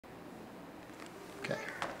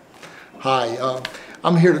Hi,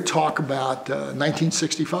 I'm here to talk about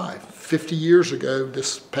 1965. 50 years ago,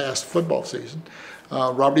 this past football season,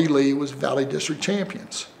 Robert E. Lee was Valley District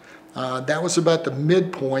champions. That was about the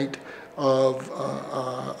midpoint of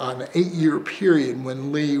an 8-year period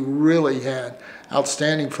when Lee really had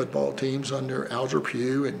outstanding football teams under Alger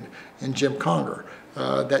Pugh and Jim Conger.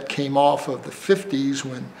 That came off of the 50s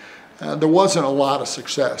when there wasn't a lot of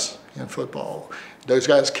success in football. Those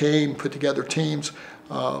guys came, put together teams.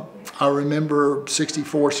 I remember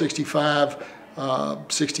 64, 65,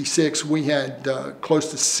 66, we had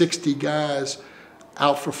close to 60 guys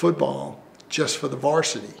out for football just for the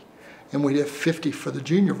varsity. And we'd have 50 for the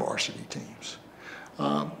junior varsity teams.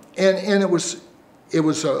 And it was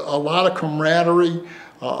a lot of camaraderie,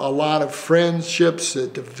 a lot of friendships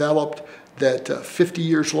that developed that 50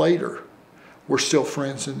 years later, we're still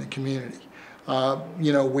friends in the community.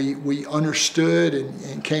 You know, we understood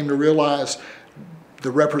and came to realize the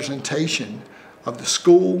representation of the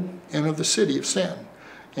school and of the city of Staunton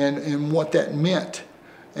and what that meant.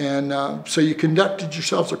 And so you conducted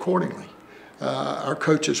yourselves accordingly. Our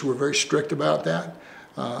coaches were very strict about that.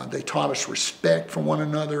 They taught us respect for one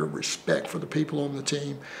another, respect for the people on the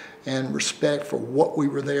team, and respect for what we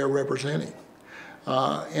were there representing.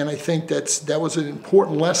 And I think that was an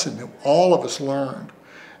important lesson that all of us learned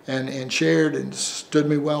and shared and stood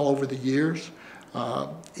me well over the years.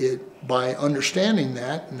 By understanding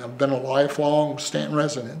that, and I've been a lifelong Staunton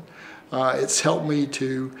resident, it's helped me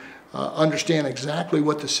to understand exactly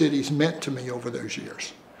what the city's meant to me over those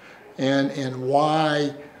years. And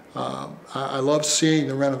why I love seeing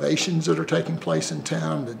the renovations that are taking place in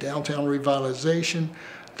town, the downtown revitalization,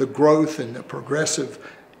 the growth and the progressive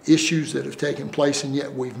issues that have taken place, and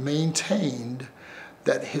yet we've maintained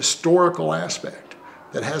that historical aspect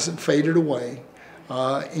that hasn't faded away.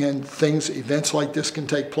 And events like this can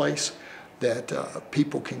take place, that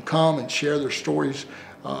people can come and share their stories.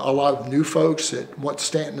 A lot of new folks at what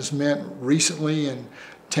Staunton has meant recently in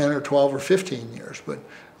 10 or 12 or 15 years. But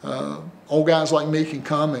old guys like me can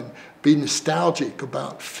come and be nostalgic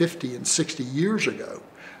about 50 and 60 years ago,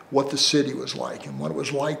 what the city was like and what it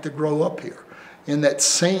was like to grow up here. And that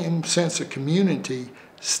same sense of community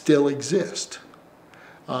still exists.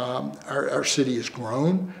 Our city has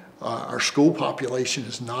grown. Our school population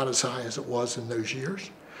is not as high as it was in those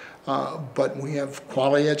years, but we have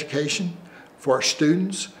quality education for our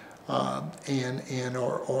students and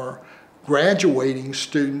our graduating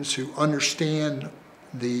students who understand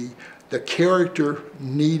the character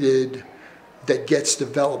needed that gets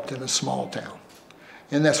developed in a small town.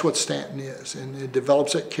 And that's what Staunton is, and it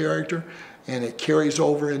develops that character and it carries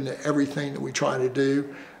over into everything that we try to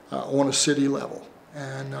do on a city level.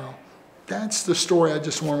 And that's the story I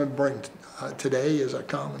just wanted to bring today as I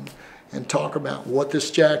come and talk about what this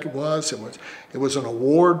jacket was. It was an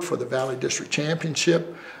award for the Valley District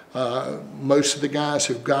Championship. Most of the guys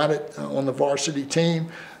who got it on the varsity team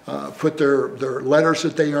put their letters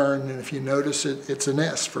that they earned, and if you notice it's an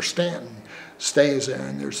S for Staunton stays there,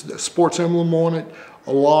 and there's the sports emblem on it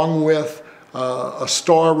along with a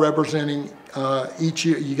star representing each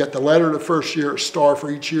year. You got the letter the first year, a star for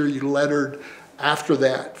each year you lettered after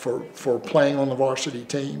that for playing on the varsity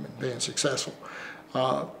team and being successful.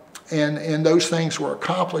 And those things were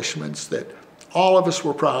accomplishments that all of us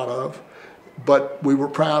were proud of, but we were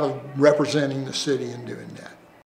proud of representing the city and doing that.